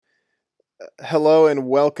Hello and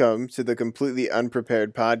welcome to the Completely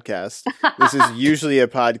Unprepared podcast. This is usually a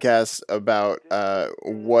podcast about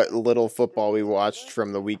what little football we watched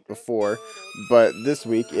from the week before, but this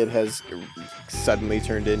week it has suddenly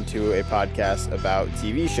turned into a podcast about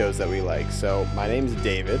TV shows that we like. So my name's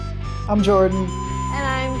David. I'm Jordan. And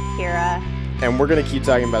I'm Kira. And we're going to keep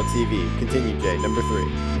talking about TV. Continue, Jay. Number 3.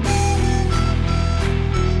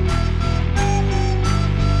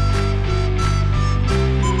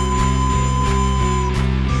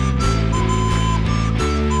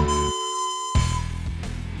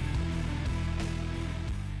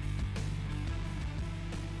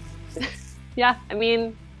 Yeah, I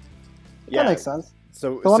mean... That makes sense.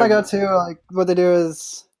 So the one I go to, like, what they do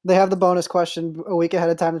is they have the bonus question a week ahead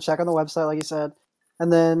of time to check on the website, like you said.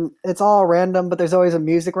 And then it's all random, but there's always a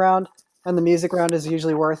music round. And the music round is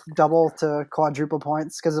usually worth double to quadruple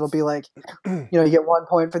points because it'll be like, you get 1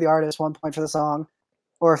 point for the artist, 1 point for the song.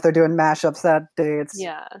 Or if they're doing mashups that day, it's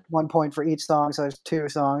 1 point for each song. So there's 2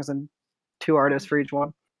 songs and 2 artists for each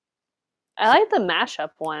one. I like the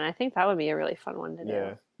mashup one. I think that would be a really fun one to do.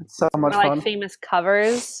 Yeah. It's so much fun. Like famous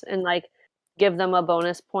covers and like give them a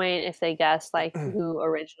bonus point if they guess like who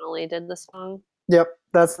originally did the song. Yep,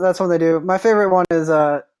 that's what they do. My favorite one is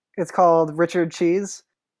it's called Richard Cheese.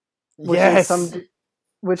 Which is some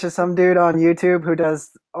dude on YouTube who does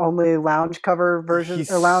only lounge cover versions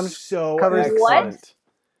or lounge covers. Excellent. What?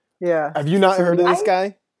 Yeah. Have you not heard of this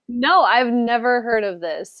guy? No, I've never heard of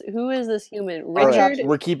this. Who is this human? Richard? Right.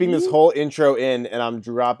 We're keeping this whole intro in, and I'm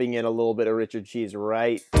dropping in a little bit of Richard Cheese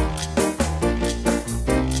right. I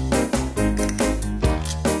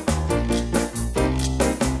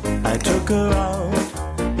took her out,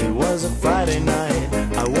 it was a Friday night.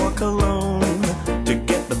 I walk alone to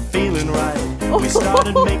get the feeling right. We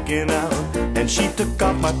started making out, and she took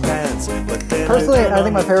off my pants. But then personally, I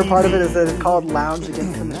think my favorite part of it is that it's called Lounge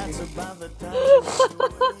Against the Machine.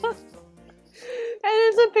 And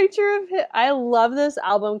it's a picture of him. I love this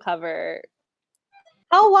album cover.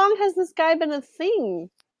 How long has this guy been a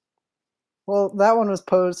thing? Well, that one was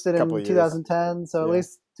posted in Couple 2010, so at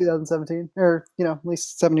least 2017, or at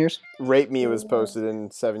least 7 years. Rape Me was posted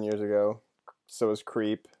in 7 years ago. So was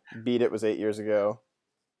Creep. Beat It was 8 years ago.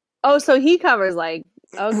 Oh, so he covers like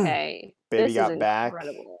Baby Baby Got Back.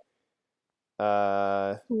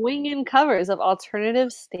 Swinging covers of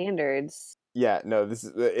alternative standards. Yeah, no, this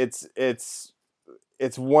is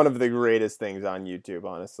it's one of the greatest things on YouTube,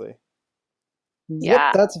 honestly. Yeah.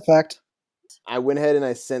 Yep, that's a fact. I went ahead and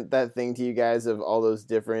I sent that thing to you guys of all those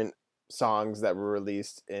different songs that were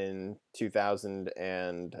released in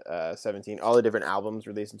 2017. All the different albums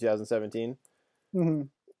released in 2017. Mm-hmm.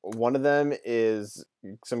 One of them is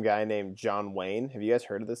some guy named John Wayne. Have you guys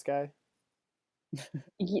heard of this guy?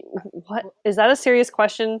 What? Is that a serious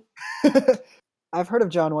question? I've heard of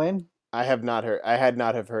John Wayne. I had not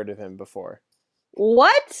have heard of him before.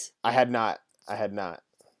 What? I had not. I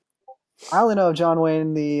only know of John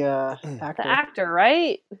Wayne, the actor. The actor,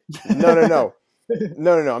 right? No.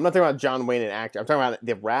 I'm not talking about John Wayne, an actor. I'm talking about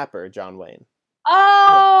the rapper John Wayne.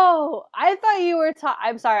 Oh, I thought you were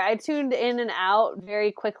I'm sorry. I tuned in and out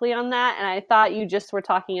very quickly on that, and I thought you just were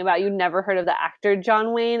talking about you never heard of the actor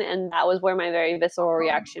John Wayne, and that was where my very visceral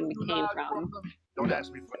reaction came from. Don't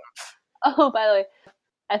ask me for that. Oh, by the way,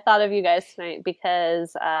 I thought of you guys tonight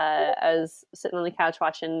because I was sitting on the couch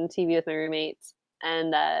watching TV with my roommates,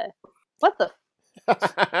 and what the?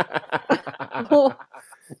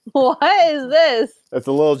 What is this? That's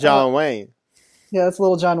a little John Wayne. Yeah, that's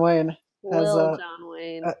little John Wayne. John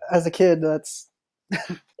Wayne. As a kid, that's...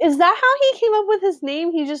 Is that how he came up with his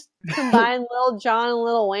name? He just combined Lil John and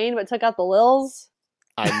Lil Wayne, but took out the Lils?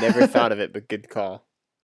 I never thought of it, but good call.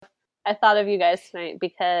 I thought of you guys tonight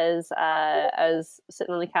because I was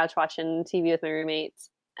sitting on the couch watching TV with my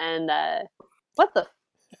roommates, and what the?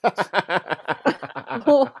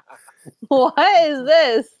 What is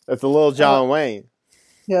this? That's a little John Wayne.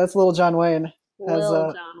 Yeah, that's little John Wayne.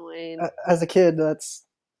 Lil John Wayne. As a kid, that's...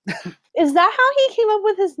 Is that how he came up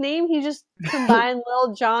with his name? He just combined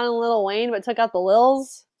Lil John and Lil Wayne, but took out the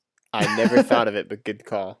Lils? I never thought of it, but good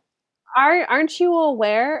call. Aren't you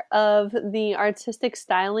aware of the artistic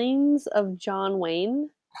stylings of John Wayne?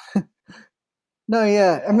 No,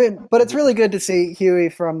 yeah. I mean, but it's really good to see Huey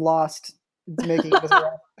from Lost making it as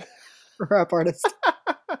a rap artist.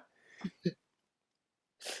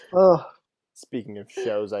 Oh. Speaking of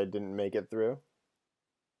shows I didn't make it through.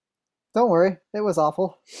 Don't worry. It was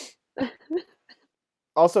awful.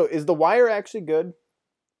 Also, is The Wire actually good?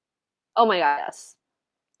 Oh my god, yes.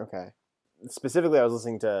 Okay. Specifically, I was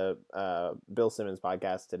listening to Bill Simmons'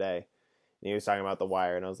 podcast today, And he was talking about The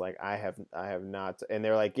Wire, and I was like, I have not. And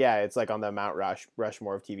they're like, yeah, it's like on the Mount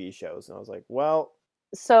Rushmore of TV shows. And I was like, well,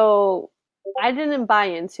 So I didn't buy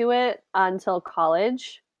into it until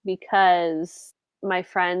college because my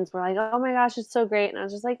friends were like, "Oh my gosh, it's so great," and I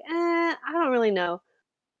was just like, I don't really know."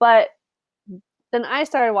 But then I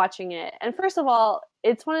started watching it, and first of all,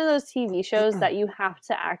 it's one of those TV shows that you have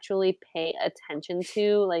to actually pay attention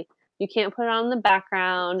to. Like, you can't put it on in the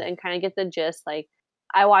background and kind of get the gist. Like,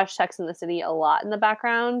 I watch Sex and the City a lot in the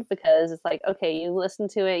background because it's like, okay, you listen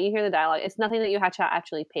to it, you hear the dialogue. It's nothing that you have to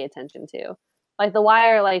actually pay attention to. Like The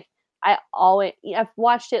Wire, like I've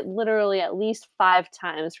watched it literally at least 5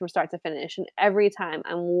 times from start to finish, and every time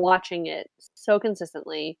I'm watching it so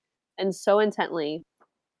consistently and so intently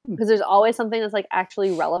because there's always something that's like actually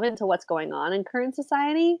relevant to what's going on in current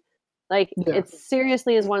society. Like it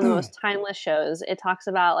seriously is one of the most timeless shows. It talks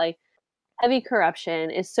about like heavy corruption.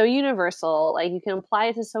 It's so universal. Like you can apply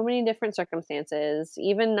it to so many different circumstances,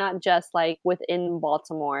 even not just like within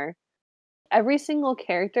Baltimore. Every single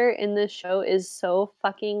character in this show is so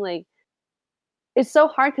fucking like it's so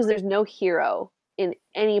hard because there's no hero in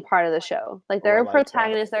any part of the show. Like there are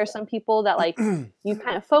protagonists, there are some people that like you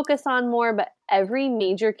kind of focus on more, but every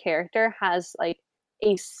major character has like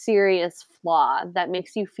a serious flaw that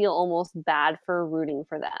makes you feel almost bad for rooting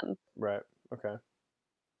for them. Right. Okay.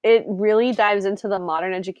 It really dives into the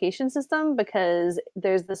modern education system because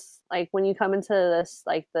there's this like when you come into this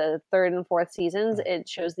like the 3rd and 4th seasons, it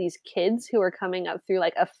shows these kids who are coming up through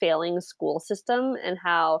like a failing school system and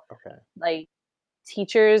how like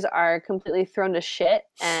teachers are completely thrown to shit,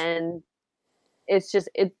 and it's just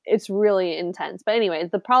it's really intense. But anyway,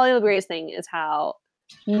 probably the greatest thing is how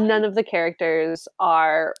none of the characters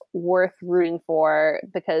are worth rooting for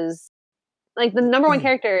because like the number one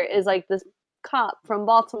character is like this cop from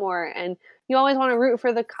Baltimore, and you always want to root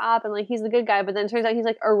for the cop and like he's the good guy, but then it turns out he's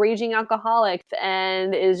like a raging alcoholic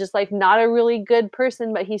and is just like not a really good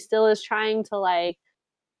person, but he still is trying to like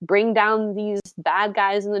bring down these bad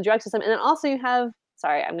guys in the drug system. And then also you have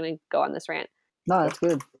sorry, I'm gonna go on this rant. No, that's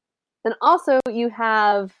good. Then also you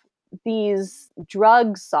have these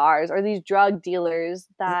drug czars or these drug dealers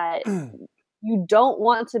that you don't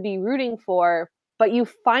want to be rooting for, but you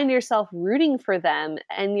find yourself rooting for them,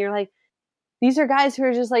 and you're like, these are guys who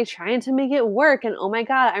are just like trying to make it work, and oh my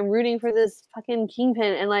god, I'm rooting for this fucking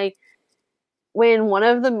kingpin. And like when one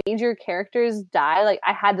of the major characters died, like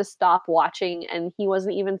I had to stop watching, and he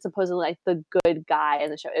wasn't even supposedly like the good guy in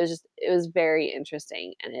the show. It was very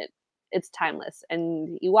interesting, and it's timeless.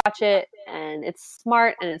 And you watch it, and it's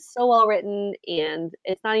smart, and it's so well written, and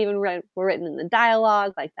it's not even written in the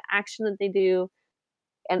dialogue, like the action that they do.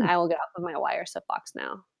 And I will get off of my Wire soapbox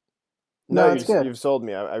now. No, you've sold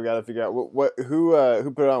me. I've got to figure out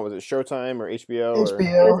who put it on. Was it Showtime or HBO?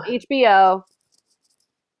 HBO. It was HBO.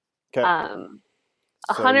 Okay.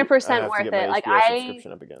 100% worth it. Like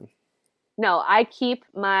subscription up again. No, I keep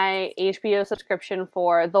my HBO subscription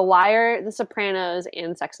for The Wire, The Sopranos,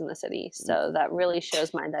 and Sex and the City. So that really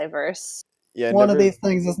shows my diverse. Yeah, one of these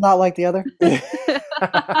things is not like the other.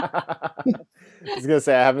 I was gonna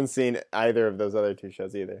say I haven't seen either of those other 2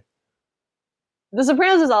 shows either. The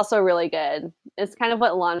Sopranos is also really good. It's kind of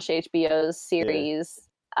what launched HBO's series.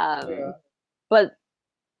 But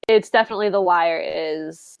it's definitely The Wire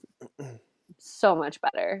is so much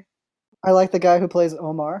better. I like the guy who plays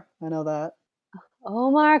Omar. I know that.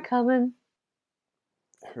 Omar coming.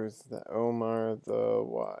 Who's the Omar the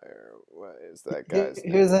Wire? What is that guy's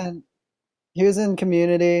name? He was in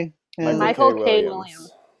Community. And Michael K.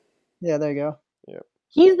 Williams. Yeah, there you go. Yep.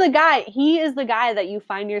 He's the guy. He is the guy that you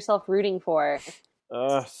find yourself rooting for.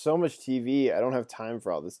 So much TV. I don't have time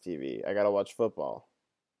for all this TV. I gotta watch football.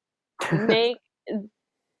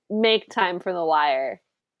 Make time for The Wire.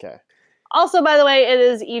 Okay. Also, by the way, it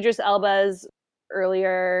is Idris Elba's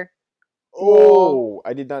earlier. Oh,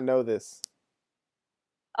 I did not know this.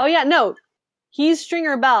 Oh yeah, no, he's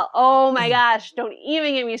Stringer Bell. Oh my gosh, don't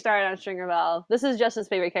even get me started on Stringer Bell. This is just his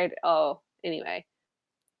favorite character. Oh, anyway.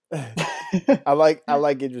 I like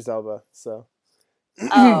Idris Elba, so.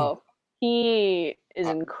 Oh, he is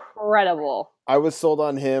incredible. I was sold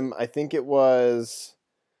on him. I think it was.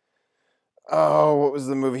 Oh, what was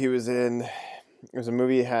the movie he was in? It was a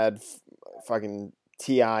movie that had fucking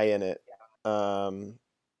T.I. in it.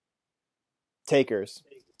 Takers.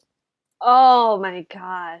 Oh my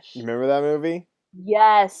gosh. You remember that movie?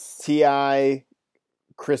 Yes. T.I.,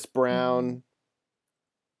 Chris Brown,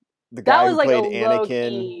 the guy who played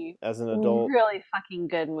Anakin as an adult. Really fucking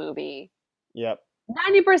good movie. Yep.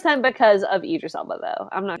 90% because of Idris Elba, though.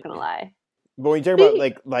 I'm not gonna lie. But when you talk about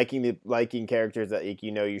like liking characters that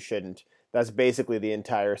you shouldn't, that's basically the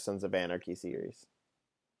entire Sons of Anarchy series.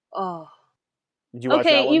 Oh, Did you watch that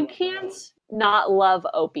Okay, one? you can't not love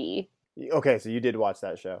Opie. Okay, so you did watch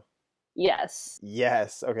that show. Yes.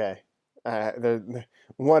 Yes. Okay.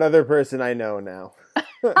 One other person I know now.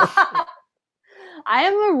 I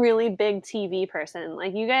am a really big TV person.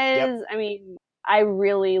 Like you guys, I mean, I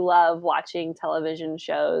really love watching television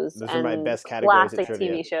shows Those are and my best categories at classic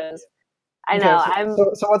trivia. TV shows. I Okay,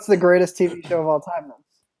 know. so what's the greatest TV show of all time then?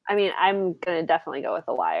 I mean, I'm gonna definitely go with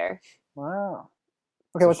The Wire. Wow.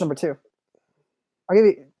 Okay, So what's number 2? I'll give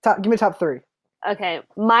you top. Give me top 3. Okay,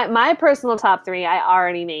 my personal top 3 I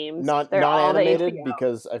already named. Not They're all the animated HBO.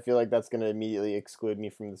 because I feel like that's going to immediately exclude me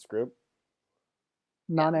from this group.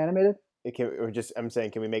 Non-animated. I'm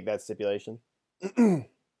saying, can we make that stipulation? Sure.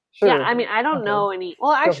 Yeah, I mean, I don't Okay. know any.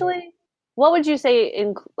 Well, actually, what would you say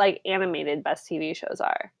in like animated best TV shows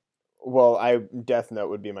are? Well, Death Note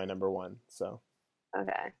would be my number 1. So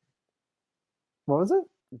Okay. What was it?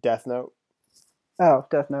 Death Note. Oh,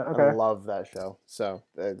 Death Note. I Okay. love that show. So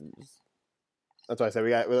that's why I said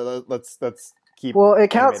let's keep. Well, it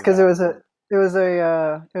counts because animated it was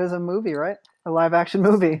a movie, right? A live action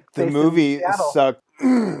movie. The based in movie Seattle. sucked.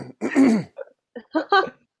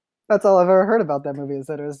 That's all I've ever heard about that movie is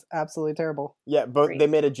that it was absolutely terrible. Yeah, but Great. they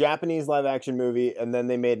made a Japanese live action movie and then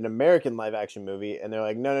they made an American live action movie, and they're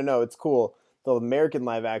like, no, it's cool. The American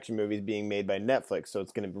live action movie is being made by Netflix, so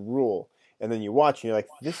it's going to rule. And then you watch and you're like,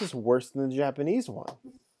 this is worse than the Japanese one.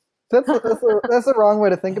 That's the wrong way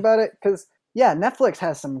to think about it because yeah, Netflix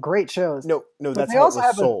has some great shows. No, but that's they how it also was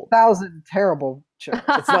have sold. 1,000 terrible shows.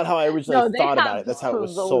 It's not how I originally they thought about have it. That's how it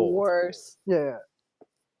was the sold. Worst. Yeah,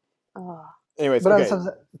 Oh. Anyways, but okay,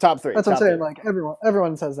 top 3. that's what I'm top saying. 3. Like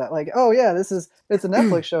everyone says that. Like, oh yeah, it's a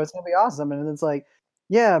Netflix show. It's gonna be awesome. And it's like,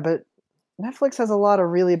 yeah, but Netflix has a lot of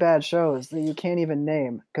really bad shows that you can't even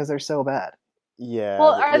name because they're so bad. Yeah.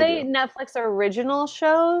 Well, are they do. Netflix original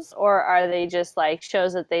shows, or are they just like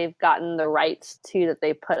shows that they've gotten the rights to that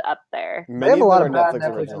they put up there? Many They have a them lot are of bad Netflix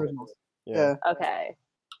Netflix originals. originals. Yeah. Okay.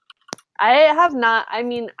 I have not. I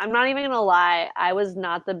mean, I'm not even gonna lie. I was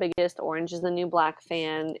not the biggest Orange Is the New Black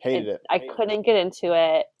fan. Hated it. I couldn't get into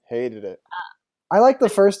it. Hated it. I liked the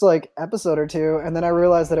first like episode or two, and then I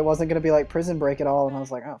realized that it wasn't going to be like Prison Break at all, and I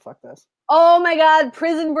was like, oh fuck this. Oh my God,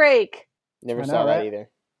 Prison Break. Never I saw know, that right? either.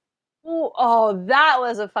 Ooh, oh, that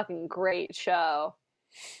was a fucking great show.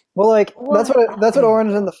 Well, like What? that's what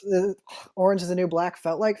Orange Is the New Black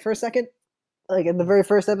felt like for a second. Like in the very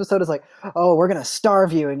first episode, it's like, oh, we're gonna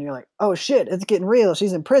starve you, and you're like, oh shit, it's getting real.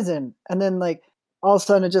 She's in prison, and then like all of a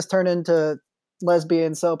sudden it just turned into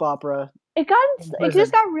lesbian soap opera. It prison.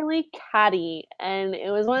 just got really catty, and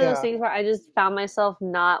it was one of those Yeah. things where I just found myself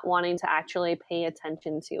not wanting to actually pay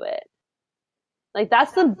attention to it. Like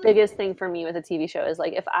that's the biggest thing for me with a TV show is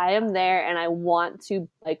like if I am there and I want to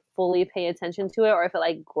like fully pay attention to it, or if it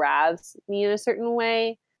like grabs me in a certain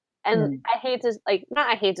way. And I hate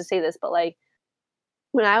to say this, but like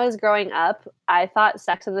when I was growing up, I thought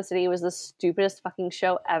Sex and the City was the stupidest fucking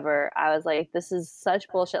show ever. I was like, this is such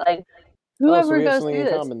bullshit. Like whoever so we have goes something through in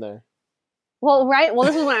this. common there. Well, right. Well,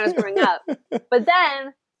 this is when I was growing up. But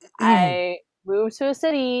then I moved to a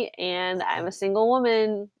city and I'm a single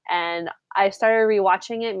woman and I started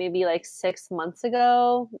rewatching it maybe like 6 months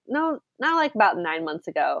ago. No, not like about 9 months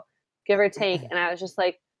ago, give or take. And I was just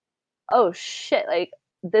like, oh shit, like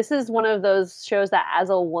this is one of those shows that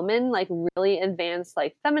as a woman, like really advanced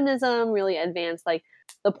like feminism, really advanced like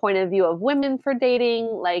the point of view of women for dating.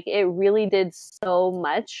 Like it really did so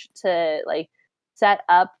much to like set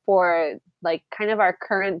up for like kind of our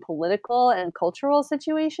current political and cultural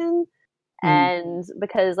situation. And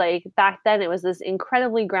because like back then it was this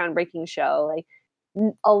incredibly groundbreaking show, like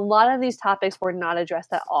a lot of these topics were not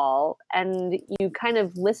addressed at all, and you kind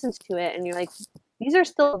of listen to it and you're like, these are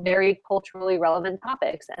still very culturally relevant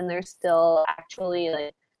topics and they're still actually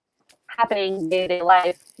like happening day-to-day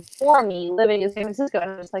life for me living in San Francisco. And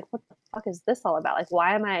I was like, what the fuck is this all about? Like,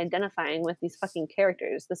 why am I identifying with these fucking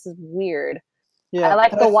characters? This is weird. Yeah, I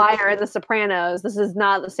like and The Wire and The Sopranos. This is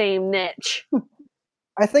not the same niche.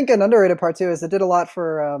 I think an underrated part too is it did a lot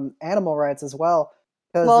for animal rights as well.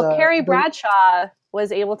 Well, Carrie Bradshaw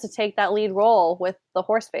was able to take that lead role with the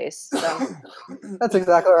horse face. So. That's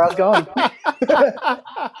exactly where I was going.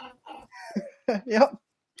 Yep.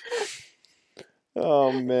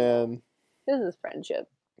 Oh man. This is friendship.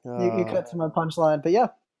 You cut to my punchline, but yeah,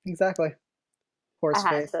 exactly. Horse I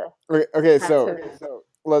had face. to. Okay, Have so to.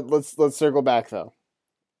 let's circle back though.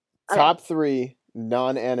 Okay. Top 3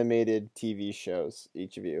 non-animated TV shows,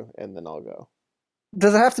 each of you, and then I'll go.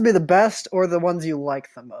 Does it have to be the best or the ones you like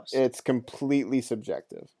the most? It's completely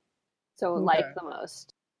subjective. So Okay. like the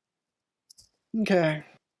most. Okay.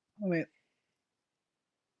 Wait.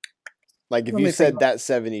 Like if Let you me said think that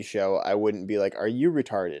 70s show, I wouldn't be like, "Are you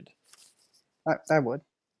retarded?" I would.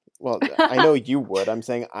 Well, I know you would. I'm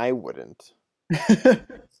saying I wouldn't.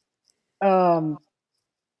 All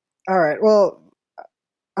right. Well,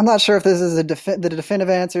 I'm not sure if this is the definitive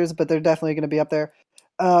answers, but they're definitely going to be up there.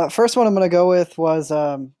 First one I'm going to go with was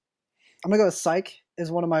I'm going to go with Psych. Is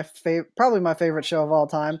one of my probably my favorite show of all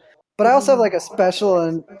time. But I also have like a special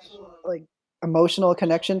and like emotional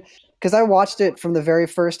connection because I watched it from the very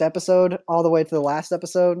first episode all the way to the last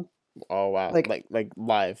episode. Oh wow. Like Like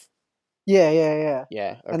live. yeah.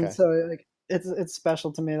 Yeah, And okay. so like it's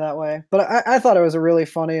special to me that way. But I thought it was a really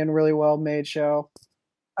funny and really well made show.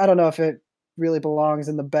 I don't know if it really belongs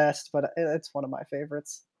in the best, but it's one of my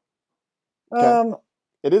favorites. Okay. Um,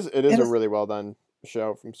 It is and a it's, really well done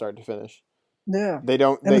show from start to finish. yeah, They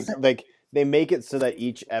don't and they it's, like they make it so that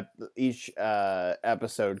each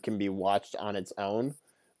episode can be watched on its own,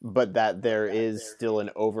 but that there is still an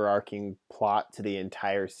overarching plot to the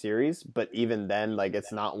entire series. But even then, like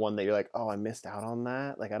it's not one that you're like, oh, I missed out on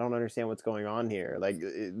that. Like I don't understand what's going on here. Like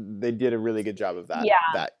they did a really good job of that Yeah.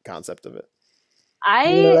 that concept of it.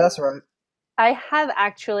 that's right. I have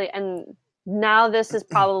actually, and now this is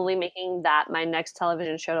probably making that my next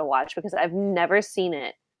television show to watch because I've never seen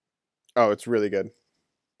it. Oh, it's really good.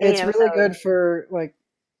 It's Any really episode. good for like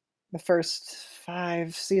the first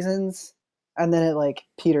 5 seasons, and then it like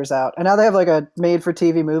peters out. And now they have like a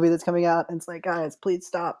made-for-TV movie that's coming out, and it's like, guys, please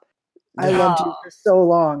stop. I loved you for so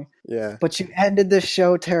long, Yeah. but you ended this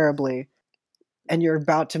show terribly, and you're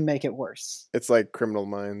about to make it worse. It's like Criminal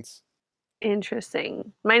Minds.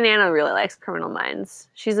 Interesting. My Nana really likes Criminal Minds.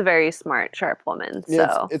 She's a very smart, sharp woman. So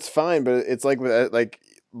Yeah, it's fine, but it's like with like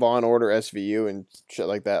Law and Order SVU and shit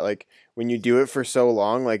like that. Like when you do it for so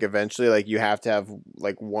long, like eventually, like you have to have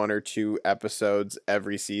like 1 or 2 episodes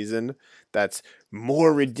every season. That's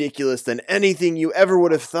more ridiculous than anything you ever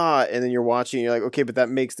would have thought. And then you're watching, and you're like, okay, but that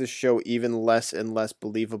makes this show even less and less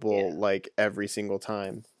believable, like every single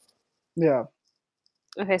time. Yeah.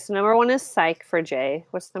 okay, so number 1 is Psych for Jay.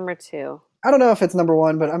 What's number 2? I don't know if it's number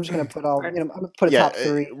 1, but I'm just gonna put I'm gonna put a Yeah, top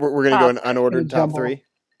 3. we're gonna go in Top unordered top jumble. 3.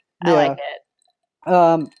 I like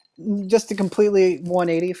it. Just to completely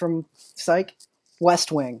 180 from Psych,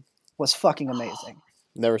 West Wing was fucking amazing.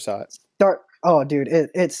 Never saw it. Oh, dude,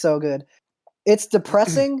 it's so good. It's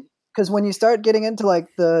depressing because when you start getting into like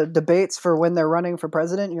the debates for when they're running for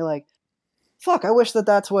president, you're like, fuck, I wish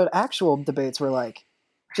that's what actual debates were like.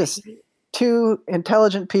 Just 2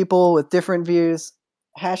 intelligent people with different views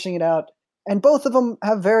hashing it out, and both of them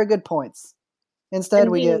have very good points. Instead,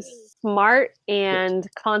 And we being get smart and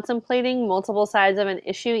contemplating multiple sides of an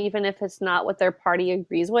issue, even if it's not what their party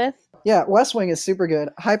agrees with. yeah, West Wing is super good.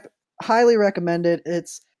 Highly recommended.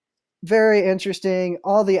 It's very interesting.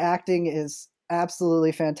 All the acting is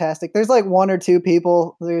absolutely fantastic. There's like 1 or 2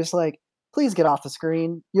 people. There's like, please get off the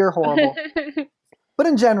screen. You're horrible. But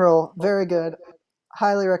in general, very good.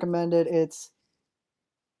 Highly recommended. It's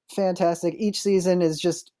fantastic. Each season is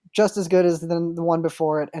just as good as the one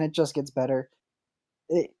before it, and it just gets better.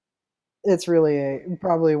 It's really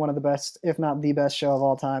probably one of the best, if not the best show of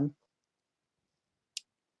all time.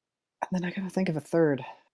 And then I gotta think of a third.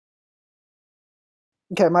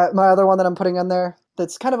 Okay, my other one that I'm putting on there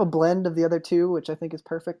that's kind of a blend of the other 2, which I think is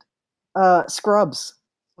perfect. Scrubs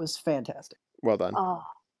was fantastic. Well done. Oh,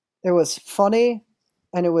 It was funny,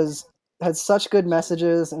 and it had such good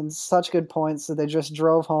messages and such good points that they just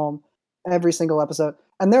drove home every single episode.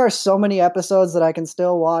 And there are so many episodes that I can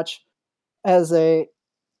still watch as a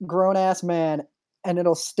grown-ass man, and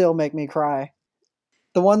it'll still make me cry.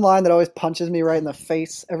 The one line that always punches me right in the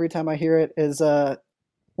face every time I hear it is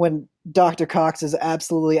when Dr. Cox is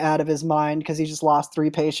absolutely out of his mind because he just lost 3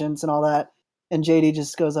 patients and all that, and JD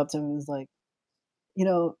just goes up to him and is like, you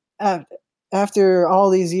know, after all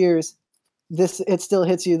these years, it still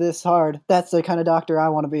hits you this hard. That's the kind of doctor I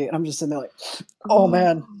want to be. And I'm just sitting there like, oh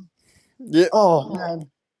man, Yeah. oh man.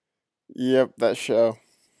 Yep, that show.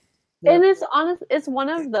 and it's one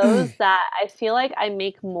of those that I feel like I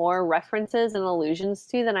make more references and allusions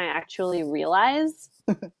to than I actually realize.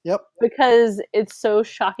 Yep. Because it's so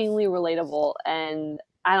shockingly relatable, and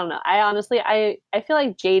I don't know. I feel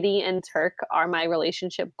like JD and Turk are my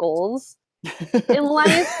relationship goals in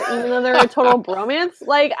life, even though they're a total bromance.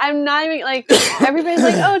 Like, I'm not even like, everybody's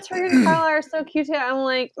like, oh, Turk and Carla are so cute. I'm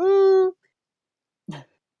like,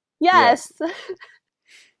 yes,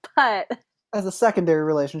 but As a secondary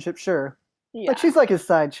relationship, sure. yeah, Like she's like his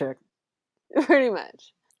side chick. pretty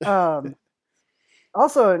much.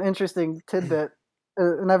 Also, an interesting tidbit,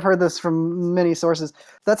 and I've heard this from many sources.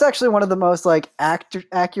 That's actually one of the most like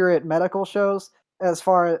accurate medical shows as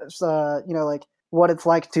far as like what it's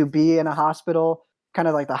like to be in a hospital kind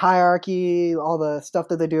of like the hierarchy, all the stuff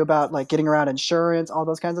that they do about like getting around insurance, all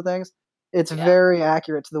those kinds of things. It's very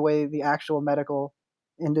accurate to the way the actual medical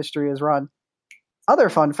industry is run. Other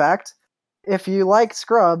fun fact, if you like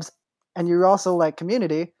Scrubs and you also like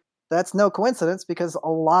Community, that's no coincidence because a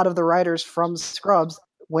lot of the writers from Scrubs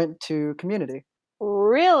went to Community.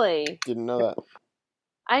 Really? Didn't know that.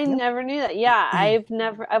 I never knew that. Yeah,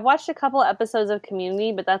 I've watched a couple episodes of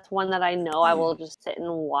Community, but that's one that I know I will just sit and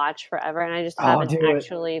watch forever, and I just haven't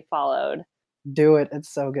actually followed. Do it. It's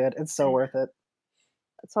so good. It's so worth it.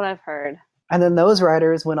 That's what I've heard. And then those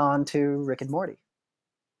writers went on to Rick and Morty.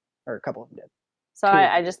 Or a couple of them did. So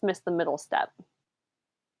I just missed the middle step.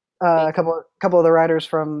 A couple of the writers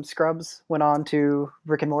from Scrubs went on to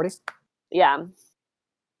Rick and Morty. Yeah.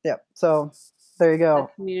 Yep. So there you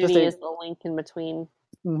go. The Community is the link in between.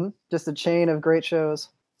 Mm-hmm. Just a chain of great shows.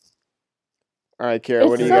 All right, Kara,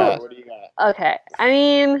 what do you got? Okay. I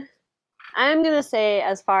mean, I'm going to say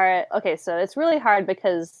so it's really hard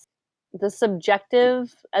because the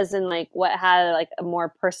subjective, as in like what had like a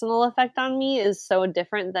more personal effect on me, is so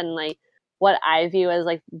different than like what I view as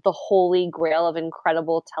like the holy grail of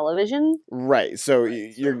incredible television. Right. So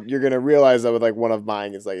you're gonna realize that with like one of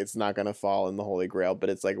mine is like it's not gonna fall in the holy grail, but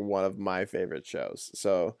it's like one of my favorite shows.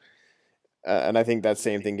 So, and I think that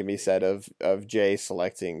same thing can be said of Jay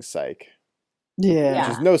selecting Psych. Yeah.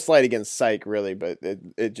 Which is no slight against Psych, really, but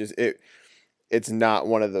it's not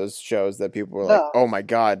one of those shows that people were like, oh my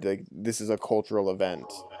god, like this is a cultural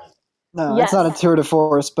event. No, It's not a tour de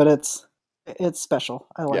force, but it's special.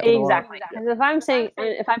 I like it exactly. Because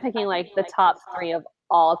if I'm picking like the top 3 of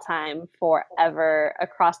all time forever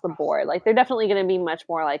across the board, like they're definitely going to be much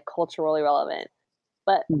more like culturally relevant.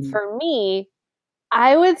 But for me,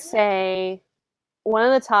 I would say one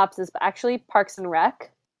of the tops is actually Parks and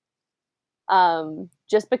Rec.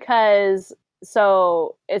 Just because,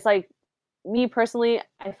 so it's like me personally,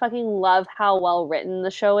 I fucking love how well written the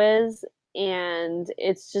show is, and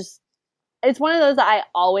it's one of those that I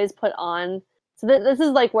always put on. So this is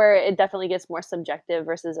like where it definitely gets more subjective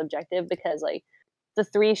versus objective, because like the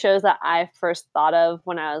 3 shows that I first thought of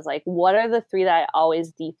when I was like, what are the 3 that I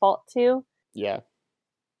always default to? Yeah.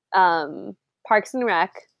 Parks and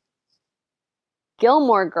Rec,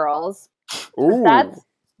 Gilmore Girls.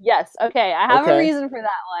 Yes. Okay. I have a reason for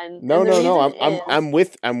that one. No. I'm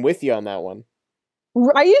with you on that one.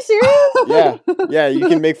 Are you serious? Yeah. You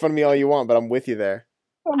can make fun of me all you want, but I'm with you there.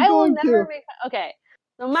 I will never make fun. Okay.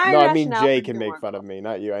 So I mean Jay can make fun of me,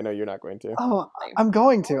 not you. I know you're not going to. Oh, I'm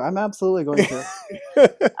going to. I'm absolutely going to.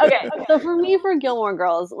 Okay. So for me, for Gilmore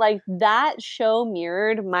Girls, like that show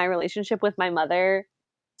mirrored my relationship with my mother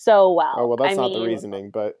so well. Oh well, that's not the reasoning,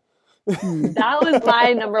 but that was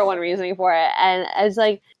my number one reasoning for it, and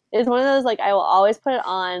it's one of those like I will always put it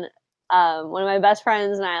on. One of my best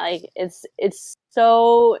friends and I like it's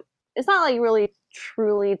not like really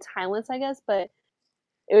truly timeless, I guess, but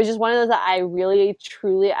it was just one of those that I really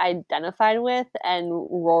truly identified with. And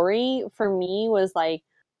Rory for me was like,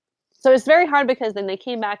 so it's very hard because then they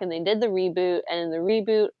came back and they did the reboot, and in the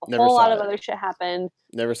reboot a whole lot of other shit happened.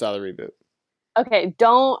 Never saw the reboot. Okay,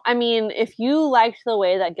 if you liked the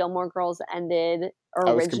way that Gilmore Girls ended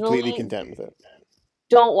originally, I was completely content with it.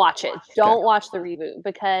 Don't watch it. Don't watch the reboot,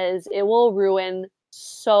 because it will ruin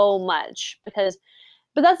so much. But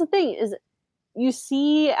that's the thing, is you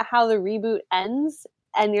see how the reboot ends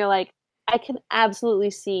and you're like, I can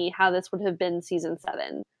absolutely see how this would have been season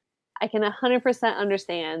 7. I can 100%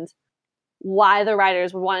 understand why the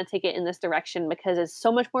writers would want to take it in this direction, because it's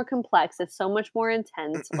so much more complex. It's so much more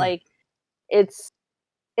intense. Like it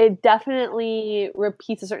definitely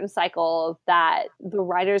repeats a certain cycle that the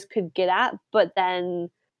writers could get at, but then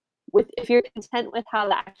if you're content with how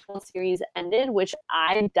the actual series ended, which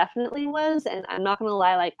I definitely was, and I'm not gonna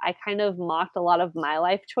lie, like I kind of mocked a lot of my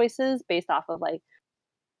life choices based off of like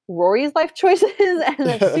Rory's life choices, and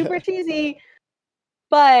that's super cheesy,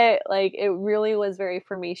 but like it really was very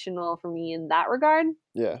formational for me in that regard.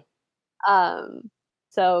 Yeah.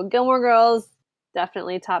 So Gilmore Girls,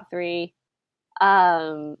 definitely top 3.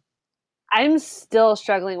 I'm still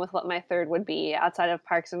struggling with what my third would be outside of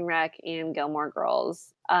Parks and Rec and Gilmore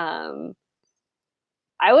Girls. I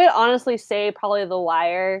would honestly say probably The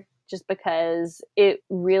Wire, just because it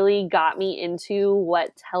really got me into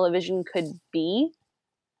what television could be.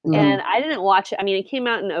 Mm. And I didn't watch it. I mean, it came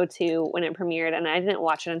out in 2002 when it premiered, and I didn't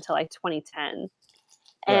watch it until like 2010.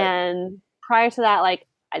 Right. And prior to that, like,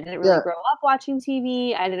 I didn't really grow up watching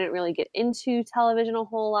TV. I didn't really get into television a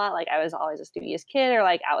whole lot. Like, I was always a studious kid, or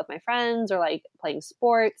like out with my friends, or like playing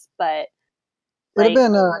sports. But it would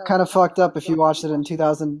have been kind of fucked up if you watched it in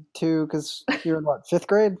 2002, because you were in what, 5th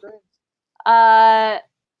grade?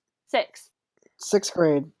 6th. 6th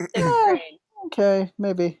grade. 6th grade. Okay,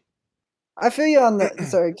 maybe. I feel you on the.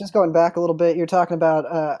 Sorry, just going back a little bit. You're talking about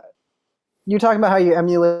how you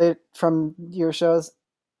emulate from your shows,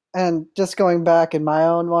 and just going back in my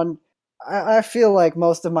own one. I feel like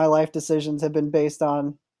most of my life decisions have been based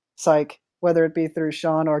on Psych, whether it be through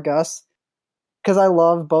Sean or Gus, because I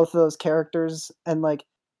love both of those characters and like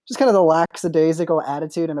just kind of the lackadaisical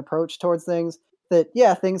attitude and approach towards things. That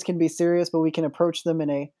yeah, things can be serious, but we can approach them in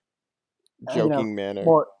a Joking manner.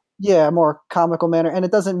 more comical manner. And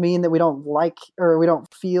it doesn't mean that we don't like or we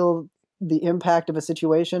don't feel the impact of a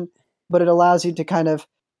situation, but it allows you to kind of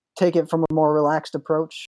take it from a more relaxed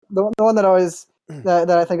approach. The one that always that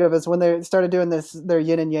I think of is when they started doing their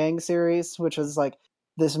Yin and Yang series, which was like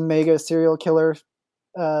this mega serial killer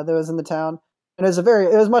that was in the town. And it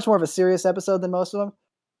was much more of a serious episode than most of them.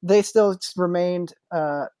 They still remained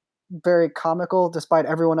very comical despite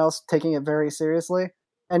everyone else taking it very seriously.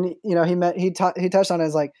 And he touched on it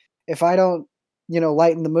as like, if I don't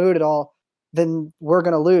lighten the mood at all, then we're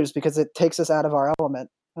gonna lose because it takes us out of our element.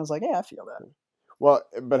 I was like, yeah, I feel that. Well,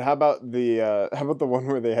 but how about the one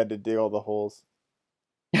where they had to dig all the holes?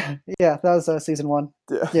 Yeah, that was season 1.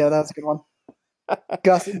 Yeah, that was a good one.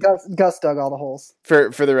 Gus dug all the holes. For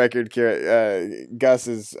the record, Kira, Gus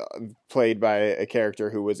is played by a character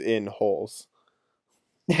who was in Holes.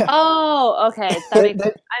 Yeah. Oh, okay. That makes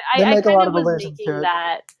sense. I make a kind lot of of was allusions to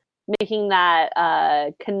it. making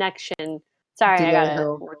that connection. Sorry, I got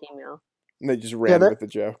a work email. And they just ran with the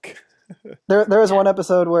joke. There was one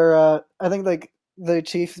episode where I think like the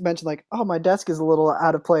chief mentioned like, oh, my desk is a little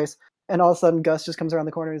out of place, and all of a sudden Gus just comes around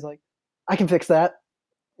the corner. He's like, I can fix that.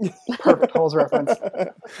 Perfect Holes reference.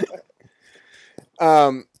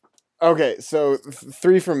 Okay, so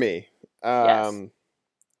 3 for me. Yes.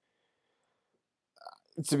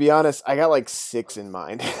 To be honest, I got like 6 in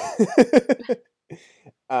mind.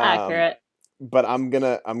 Accurate. But I'm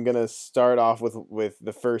gonna start off with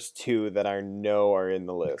the first 2 that I know are in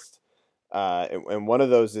the list. And one of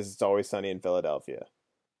those is It's Always Sunny in Philadelphia.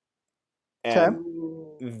 And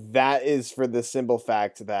that is for the simple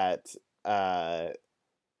fact that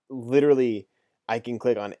literally I can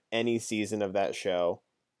click on any season of that show,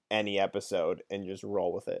 any episode, and just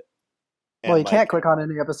roll with it. And well, you can't click on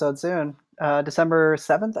any episode soon. December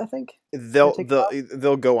 7th, I think.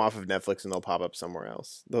 They'll go off of Netflix and they'll pop up somewhere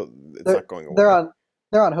else. It's not going away.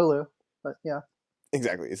 They're on Hulu, but yeah.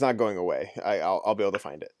 Exactly, it's not going away. I'll be able to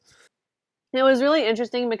find it. It was really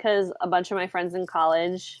interesting because a bunch of my friends in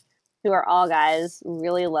college, who are all guys,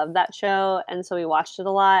 really loved that show, and so we watched it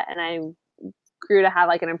a lot, and I grew to have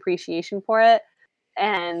like an appreciation for it.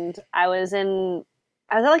 And I was at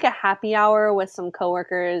like a happy hour with some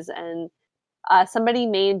coworkers, and somebody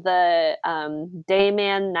made the Day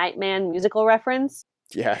Man, Night Man musical reference.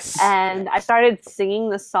 Yes. And I started singing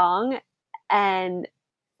the song, and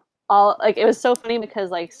it was so funny because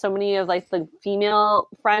like so many of like the female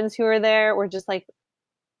friends who were there were just like,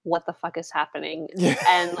 what the fuck is happening?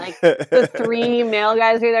 And like the 3 male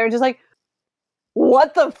guys who were there were just like,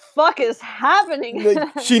 what the fuck is happening?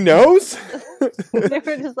 Like, she knows? They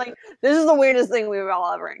were just like, this is the weirdest thing we've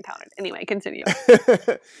all ever encountered. Anyway, continue.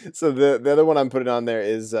 So the other one I'm putting on there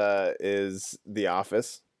is The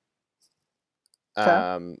Office.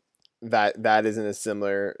 Okay. That is in a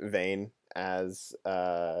similar vein as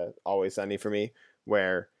Always Sunny for me,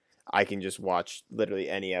 where I can just watch literally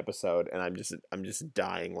any episode and I'm just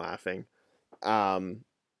dying laughing.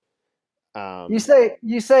 You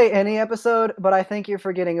say any episode, but I think you're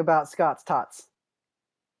forgetting about Scott's Tots.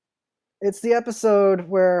 It's the episode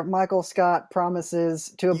where Michael Scott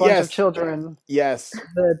promises to a bunch of children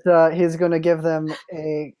that he's going to give them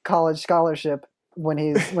a college scholarship when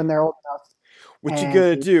they're old enough. What you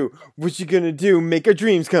gonna do? What you gonna do? Make our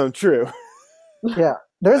dreams come true. Yeah,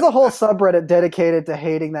 there's a whole subreddit dedicated to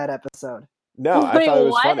hating that episode. No, I thought it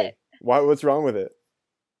was funny. What's wrong with it?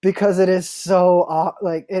 Because it is so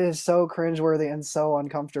it is so cringeworthy and so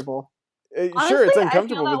uncomfortable. Honestly, sure, it's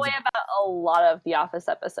uncomfortable. I feel that way about a lot of The Office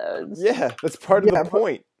episodes. Yeah, that's part of the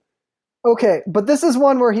point. Okay, but this is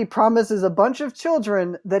one where he promises a bunch of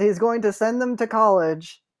children that he's going to send them to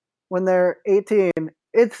college when they're 18.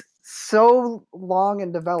 It's so long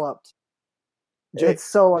and developed. It's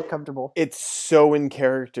so uncomfortable. It's so in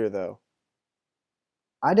character, though.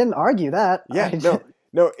 I didn't argue that. Yeah,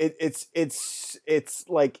 no. It's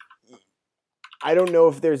like, I don't know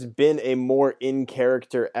if there's been a more in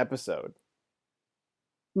character episode.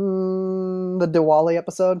 The Diwali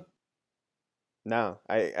episode. No,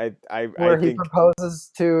 where he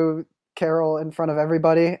proposes to Carol in front of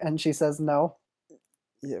everybody, and she says no.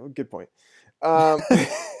 Yeah, good point.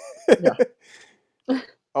 Yeah.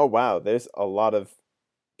 Oh wow, there's a lot of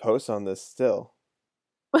posts on this still.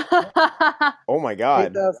 Oh my god.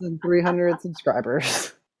 8,300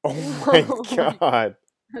 subscribers. Oh my Oh my- god.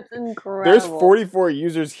 That's incredible. There's 44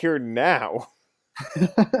 users here now.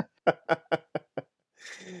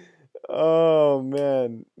 Oh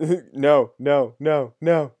man. No.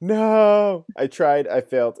 I tried, I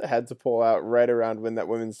failed. I had to pull out right around when that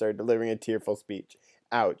woman started delivering a tearful speech.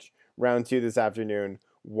 Ouch. Round 2 this afternoon.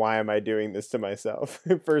 Why am I doing this to myself?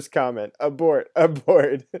 First comment. Abort.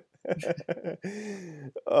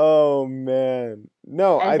 Oh man.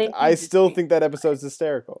 No, I think I you still just- think that episode's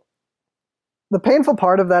hysterical. The painful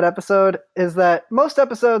part of that episode is that most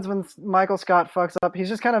episodes when Michael Scott fucks up, he's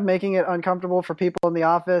just kind of making it uncomfortable for people in the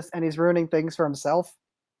office and he's ruining things for himself.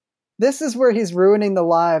 This is where he's ruining the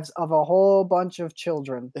lives of a whole bunch of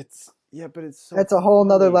children. But it's so It's a whole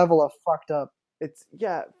nother funny. level of fucked up. It's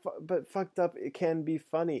but fucked up it can be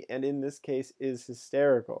funny, and in this case is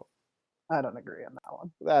hysterical. I don't agree on that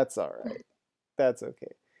one. That's all right. That's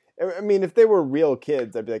okay. I mean, if they were real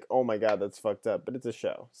kids, I'd be like, "Oh my god, that's fucked up." But it's a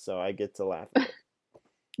show, so I get to laugh at it.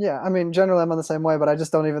 Yeah, I mean, generally I'm on the same way, but I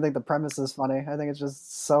just don't even think the premise is funny. I think it's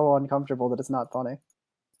just so uncomfortable that it's not funny.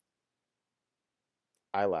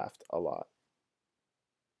 I laughed a lot.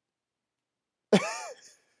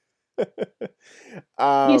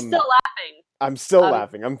 He's still laughing. I'm still Um,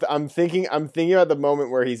 laughing. I'm thinking about the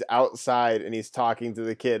moment where he's outside and he's talking to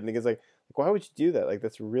the kid, and the kid's like, "Why would you do that? Like,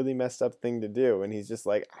 that's a really messed up thing to do." And he's just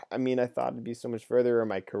like, "I mean, I thought it'd be so much further in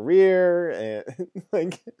my career," and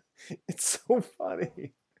like, it's so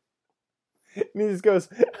funny. And he just goes,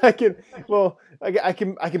 I can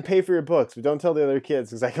pay for your books, but don't tell the other kids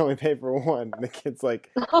because I can only pay for one." And the kid's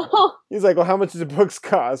like, he's like, "Well, how much does the books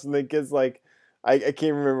cost?" And the kid's like, I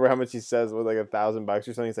can't remember how much he says, was like $1,000 or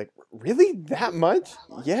something. He's like, "Really? That much?"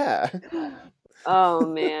 Yeah. Oh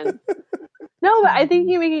man. No, but I think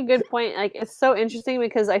you make a good point. Like, it's so interesting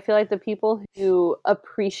because I feel like the people who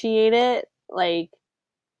appreciate it, like,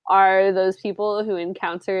 are those people who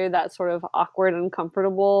encounter that sort of awkward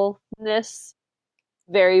uncomfortableness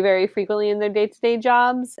very, very frequently in their day-to-day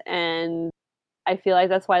jobs. And I feel like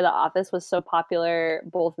that's why The Office was so popular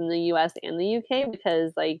both in the US and the UK,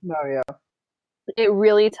 because like No, yeah. it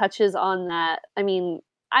really touches on that. I mean,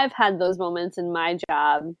 I've had those moments in my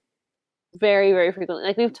job very, very frequently.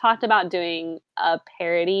 Like, we've talked about doing a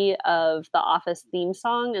parody of the Office theme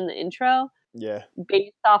song in the intro Yeah,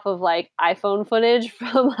 based off of like iPhone footage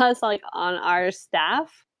from us like on our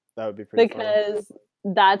staff, that would be pretty funny. because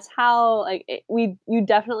that's how like you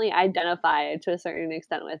definitely identify to a certain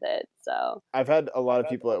extent with it. So I've had a lot of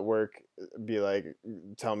people at work be like,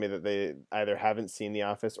 tell me that they either haven't seen The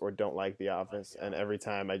Office or don't like The Office, and every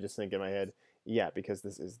time I just think in my head, yeah, because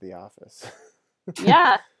this is The Office.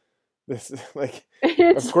 yeah, This is like,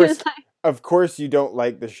 it's of course, just like, of course, you don't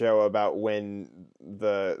like the show about when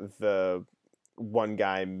the one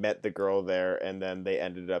guy met the girl there and then they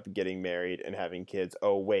ended up getting married and having kids.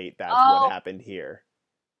 Oh wait, that's Oh. what happened here.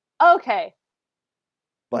 okay.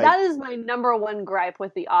 Like, That is my number one gripe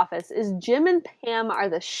with The Office is Jim and Pam are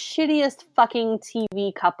the shittiest fucking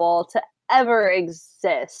TV couple to ever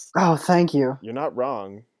exist. Oh, thank you. you're not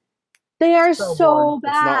wrong. They are So so boring.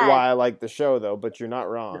 bad. It's not why I like the show though, but you're not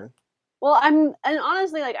wrong. Well, and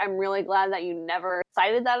honestly, like, I'm really glad that you never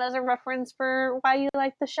cited that as a reference for why you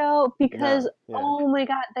like the show, because yeah. oh my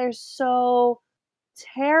god, they're so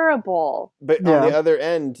terrible. But on Yeah. the other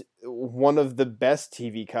end, one of the best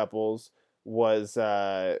TV couples was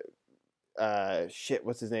shit,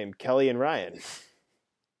 what's his name? Kelly and Ryan.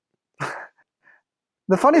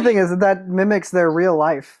 The funny thing is that mimics their real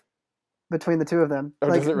life between the two of them. Oh,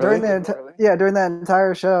 like does it during really? during that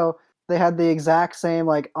entire show, they had the exact same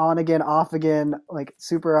like on again, off again, like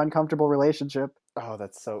super uncomfortable relationship. Oh,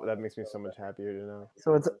 that makes me so much happier to know.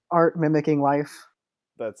 So it's art mimicking life,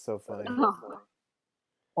 That's so funny.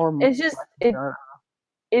 or It's just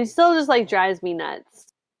it still just like drives me nuts.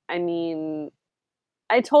 I mean,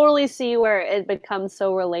 I totally see where it becomes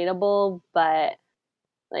so relatable, but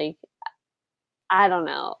like, I don't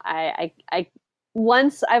know. I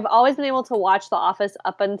once I've always been able to watch The Office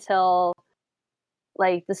up until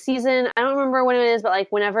like the season. I don't remember when it is, but like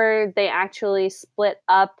whenever they actually split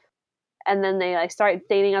up and then they like start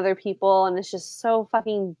dating other people, and it's just so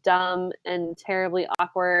fucking dumb and terribly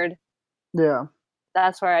awkward. yeah.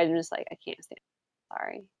 That's where I'm just like, I can't stand it.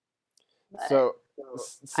 Sorry. But So I do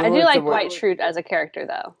similar to like what- Dwight Schrute as a character,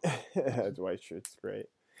 though. Dwight Schrute's great.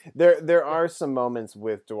 There are some moments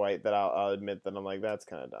with Dwight that I'll admit that I'm like, that's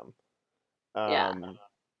kind of dumb. Yeah.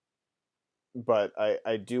 But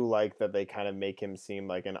I do like that they kind of make him seem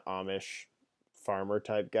like an Amish farmer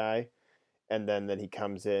type guy, and then he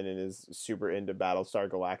comes in and is super into Battlestar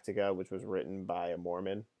Galactica, which was written by a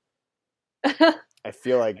Mormon, I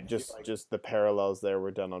feel like just the parallels there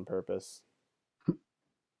were done on purpose.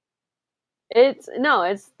 It's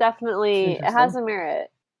definitely, it has Interesting. a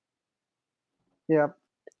merit. Yeah.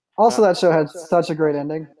 Also, that show had such a great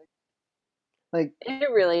ending. Like It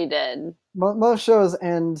really did. most shows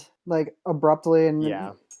end like abruptly and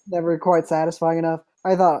Yeah. never quite satisfying enough.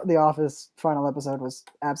 I thought The Office final episode was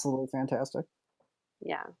absolutely fantastic.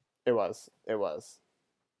 Yeah. It was.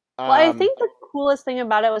 Well, I think the coolest thing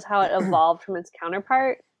about it was how it evolved from its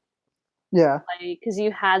counterpart. Yeah. Like, because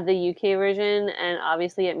you had the UK version, and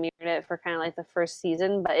obviously it mirrored it for kind of like the first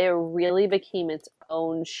season, but it really became its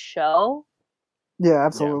own show. Yeah,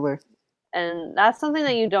 absolutely. And that's something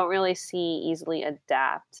that you don't really see easily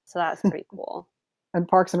adapt. So that's pretty cool. And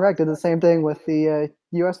Parks and Rec did the same thing with the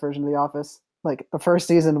US version of The Office. Like the first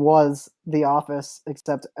season was The Office,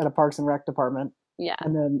 except at a Parks and Rec department. Yeah.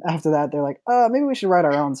 And then after that, they're like, maybe we should write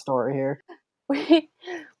our own story here. We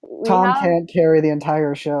Tom have can't carry the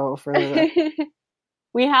entire show for the.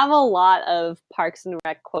 we have a lot of Parks and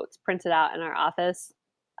Rec quotes printed out in our office,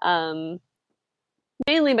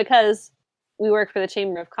 mainly because we work for the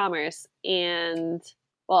Chamber of Commerce, and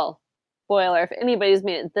well, spoiler if anybody's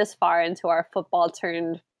made it this far into our football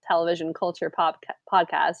turned television culture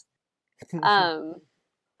podcast.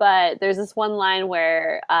 But there's this one line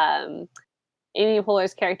where Amy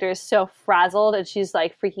Poehler's character is so frazzled and she's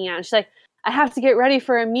like freaking out. She's like, I have to get ready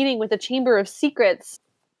for a meeting with the Chamber of Secrets.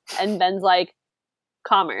 And Ben's like,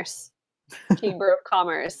 Commerce. Chamber of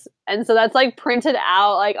Commerce. And so that's like printed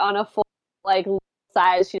out like on a full like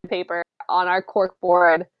size sheet of paper on our cork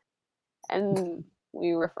board. And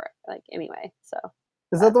we refer like anyway. So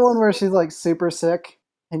Is that the one where she's like super sick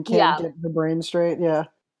and can't Yeah. get the brain straight? Yeah.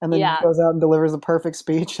 And then Yeah. goes out and delivers a perfect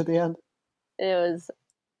speech at the end. it was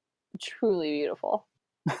truly beautiful.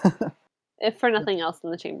 If for nothing else than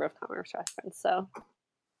the Chamber of Commerce reference. So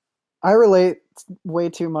I relate way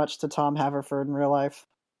too much to Tom Haverford in real life.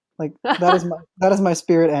 Like that is my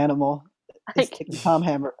spirit animal. I Is taking Tom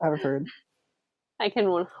Haverford. I can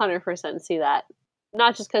 100% see that.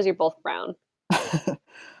 Not just because you're both brown.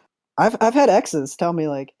 I've had exes tell me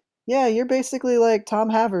like, yeah, you're basically like Tom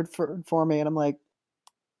Haverford for me, and I'm like,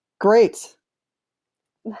 great.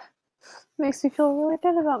 Makes me feel really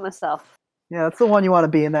good about myself. Yeah, that's the one you want to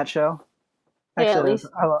be in that show. Yeah, Actually, at it is.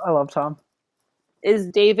 least- I love Tom. Is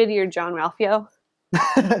David your John Ralphio?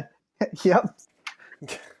 Yep.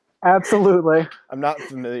 Absolutely. I'm not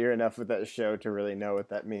familiar enough with that show to really know what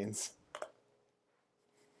that means.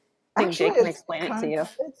 I think Jake can it's explain it to kind- you.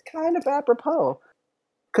 It's kind of apropos.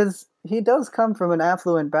 Because he does come from an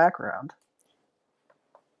affluent background.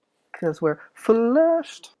 Because we're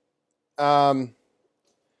flushed.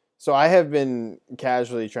 So I have been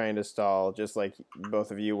casually trying to stall, just like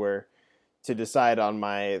both of you were, to decide on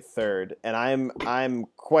my third, and I'm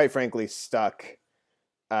quite frankly stuck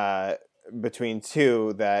between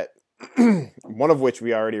two that one of which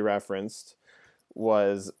we already referenced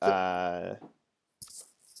was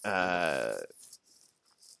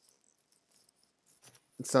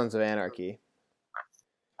Sons of Anarchy,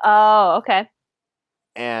 Oh, okay.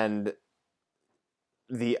 and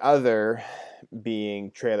the other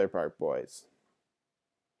being Trailer Park Boys.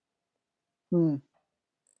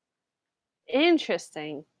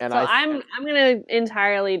 Interesting. And So I'm gonna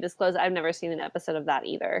entirely disclose I've never seen an episode of that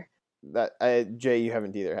either. Jay, you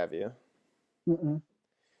haven't either, have you? Mm-mm.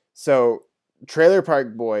 So Trailer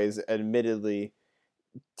Park Boys admittedly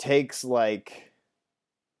takes like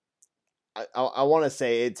I want to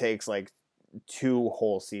say it takes like 2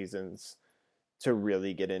 whole seasons to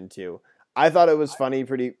really get into. I thought it was funny,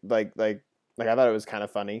 pretty like I thought it was kind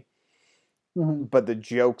of funny, Mhm. but the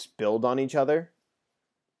jokes build on each other,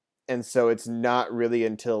 and so it's not really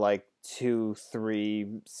until like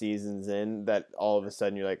 2-3 seasons in that all of a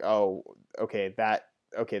sudden you're like, oh, okay,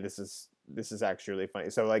 this is actually really funny.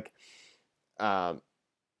 So like,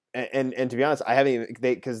 and to be honest, I haven't even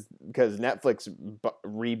because Netflix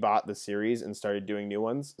rebought the series and started doing new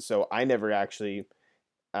ones, so I never actually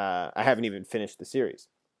I haven't even finished the series.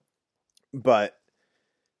 But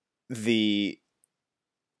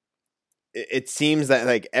it seems that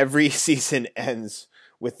like every season ends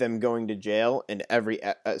with them going to jail, and every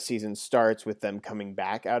season starts with them coming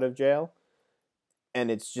back out of jail, and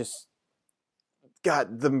it's just,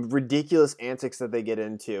 God, the ridiculous antics that they get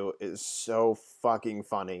into is so fucking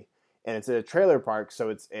funny. And it's at a trailer park, so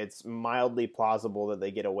it's mildly plausible that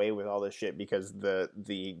they get away with all this shit because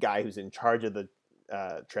the guy who's in charge of the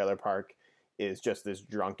trailer park is just this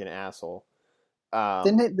drunken asshole.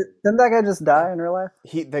 Didn't that guy just die in real life?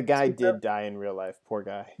 The guy did die in real life. Poor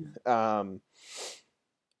guy.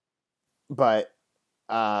 But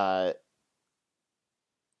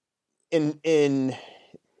in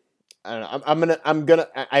I don't know.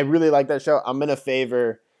 I really like that show. I'm gonna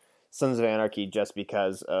favor Sons of Anarchy just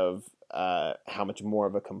because of how much more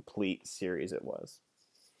of a complete series it was.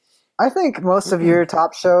 I think most of your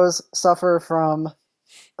top shows suffer from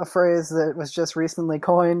a phrase that was just recently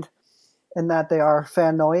coined, in that they are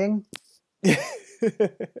fan-noying.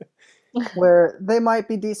 Where they might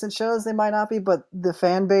be decent shows, they might not be, but the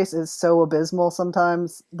fan base is so abysmal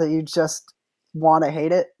sometimes that you just want to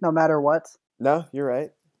hate it no matter what. No, you're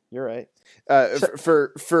right. You're right.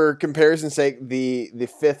 For comparison's sake, the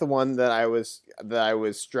fifth one that I was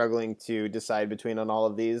struggling to decide between on all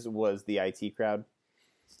of these was the IT Crowd.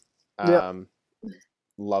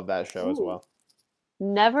 Love that show as well.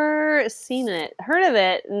 Never seen it. Heard of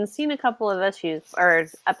it and seen a couple of episodes,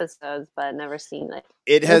 but never seen it.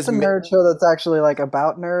 It's a nerd show that's actually like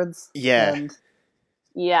about nerds. Yeah. And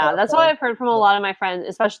yeah, that's what I've heard from a lot of my friends,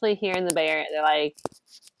 especially here in the Bay Area. They're like,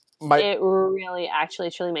 it really actually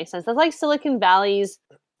truly makes sense. That's like Silicon Valley's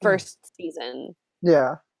first season.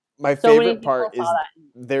 Yeah. My favorite part is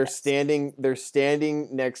they're standing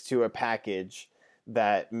next to a package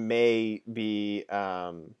that may be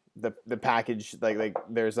the package like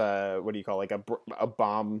there's a, what do you call, like a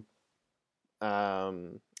bomb,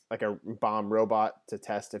 like a bomb robot to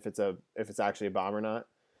test if it's actually a bomb or not,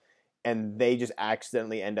 and they just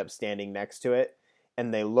accidentally end up standing next to it,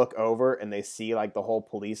 and they look over and they see like the whole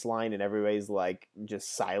police line and everybody's like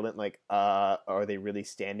just silent, like are they really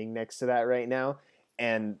standing next to that right now?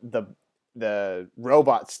 And the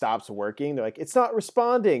robot stops working. They're like, it's not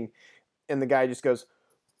responding, and the guy just goes,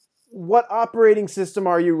 what operating system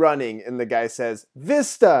are you running? And the guy says,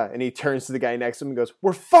 Vista. And he turns to the guy next to him and goes,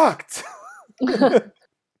 we're fucked. Accurate.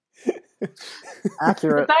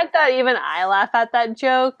 The fact that even I laugh at that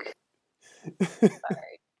joke.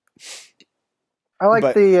 Sorry. I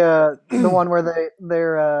like the one where they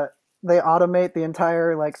automate the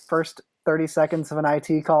entire like first 30 seconds of an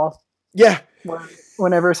IT call. Yeah.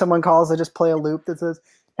 Whenever someone calls, they just play a loop that says,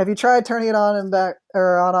 have you tried turning it on and back,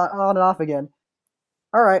 or on and off again?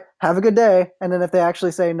 All right, have a good day. And then if they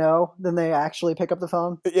actually say no, then they actually pick up the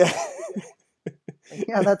phone. Yeah.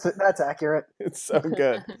 Yeah, that's accurate. It's so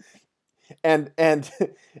good. And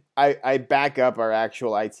I back up our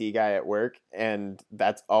actual IT guy at work, and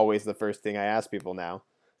that's always the first thing I ask people now.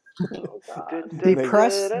 Oh,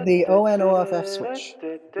 Depress the ONOFF switch.